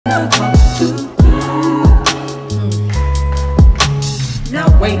Now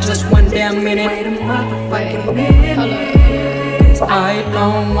wait just one damn minute. Wait a motherfucking minute. I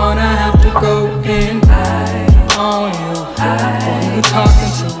don't wanna have to go in on you. Who you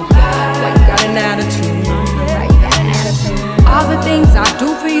talking to? Like you got an attitude. All the things I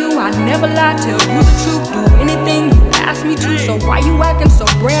do for you, I never lie, tell you the truth. Do anything you ask me to, so why you acting so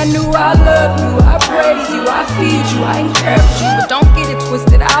brand new? I love you, I praise you, I feed you, I encourage you, but don't get it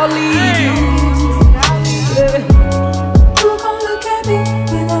twisted, I'll leave you. Yeah. You gon' look at me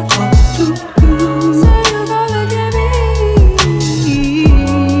when I talk to you. Say you gon' look at me.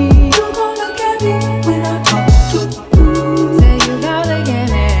 You gon' look at me when I talk to you. Say you gon' look at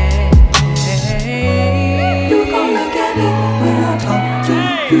me. You gon' look at me when I talk to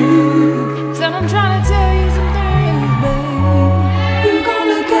you. So I'm trying to tell you some things, babe. You gon'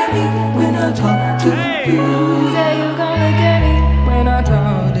 look at me when I talk to you. Say you gon' look at me when I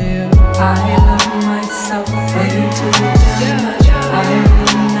talk to you. I love myself way too damn much. I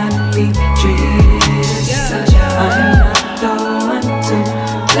will not be treated as such. I'm not the one to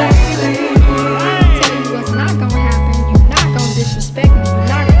blame. I'll tell you what's not gonna happen. You're not gonna disrespect me. You're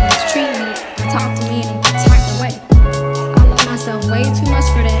not gonna mistreat me. Talk to me in any type of way. I love myself way too much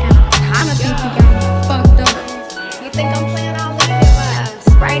for that, and I kinda think you got me fucked up. You think I'm playing all in your ass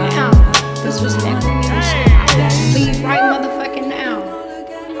right now? Disrespecting me and shit. I will leave right motherfucking now.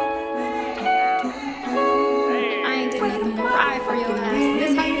 I ain't did nothing but ride for your ass.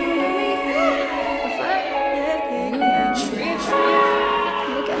 This how you doing with me? The fuck? You tripping?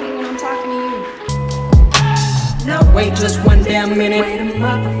 Look at me when I'm talking to you. Now wait just one damn minute. Wait a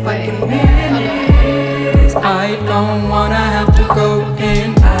motherfucking minute. I don't wanna have to go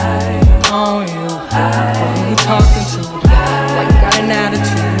in on you. Who you talking to? Like you got an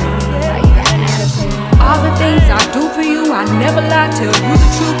attitude. All the things I do for you, I never lie, tell you the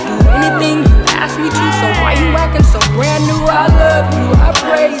truth. Do anything you ask me to, so why you acting so brand new? I love you, I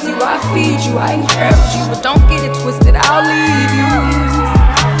praise you, I feed you, I encourage you, but don't get it twisted, I'll leave you.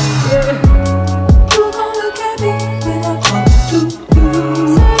 Yeah. You gon' look at me when I talk to you.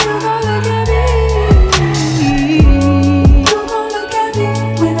 Say you gon' look at me. You gon' look at me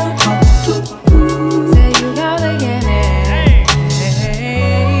when I talk to you. Say you gon' look at me.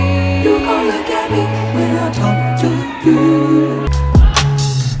 You gon' look at me when I talk to you.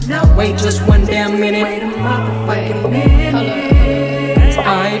 Now wait just one damn minute. Wait a motherfucking minute.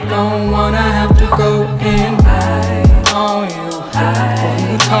 I don't wanna have to go in on you. Who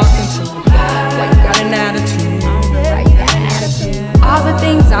you talking to? Like you got an attitude. All the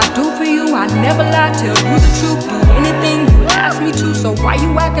things I do for you, I never lie, tell you the truth. Do anything you ask me to, so why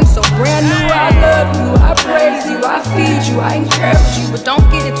you acting so brand new? I love you, I praise you, I feed you, I encourage you, but don't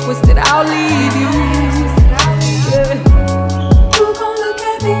get it twisted, I'll leave you. Yeah. You gon' look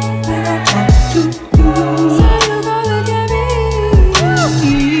at me when I talk to you. Say you gon' look at me.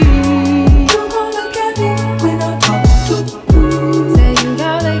 You gon' look at me when I talk to you. Say you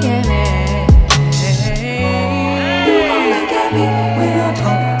gon' look at me. You gon' look at me when I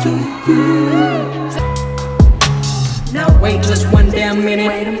talk to you. Now wait just one damn minute.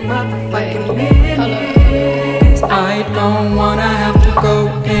 Wait a motherfucking minute. I don't wanna have to go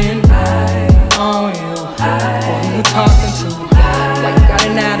in on you. Who you talking to? Like you got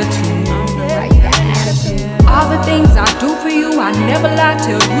an attitude. All the things I do for you, I never lie,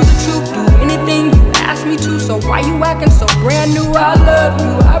 tell you the truth. Do anything you ask me to, so why you acting so brand new? I love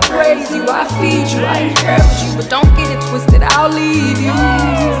you, I praise you, I feed you, I encourage you, but don't get it twisted, I'll leave you.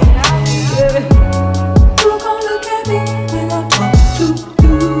 Yeah. You gon' look at me when I talk to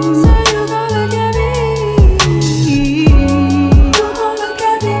you. Say you gon' look at me. You gon' look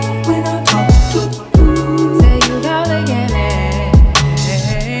at me when I talk to you. Say you gon' look at me.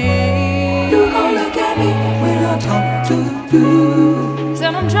 You gon' look at me when I talk to you. So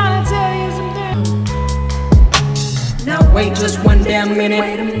I'm trying to tell you some things. Now wait just one damn minute.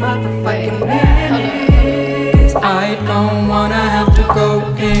 Wait a motherfucking minute. I don't wanna have to go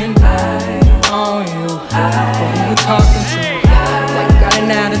in on you. Who you talking to? Like you got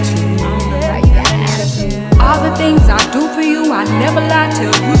an attitude. All the things I do for you, I never lie, tell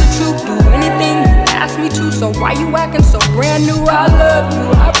you the truth. Do anything you ask me to, so why you acting so brand new? I love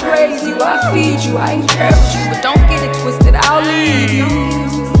you, I praise you, I feed you, I encourage you, but don't get it twisted, I'll leave you.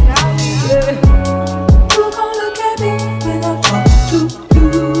 Yeah. You gon' look at me when I talk to you.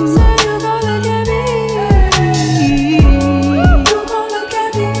 Say you gon' look at me. You gon' look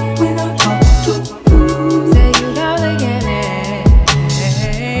at me when I talk to you. Say you gon' look at me.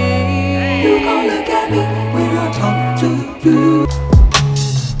 You gon' look at me when I talk to you.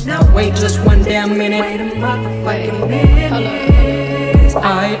 Now wait just one damn minute. Wait a motherfucking minute.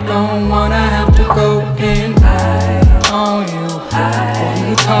 I don't wanna have to go and lie on you. Who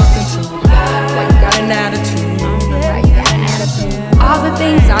you talking to? Why you got an attitude? All the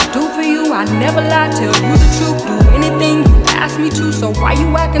things I do for you, I never lie, tell you the truth. Do anything you ask me to, so why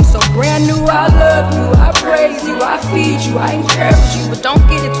you acting so brand new? I love you, I praise you, I feed you, I encourage you, but don't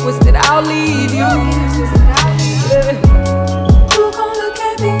get it twisted, I'll leave you. Yeah. You gon' look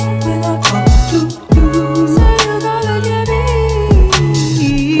at me when I talk to you. Say you gon' look at me.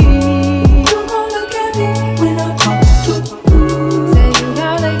 You gon' look at me when I talk to you. Say you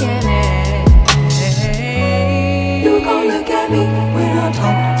gon' look at me. You gon' look at me when I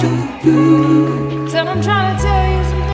talk to you. Said I'm trying to tell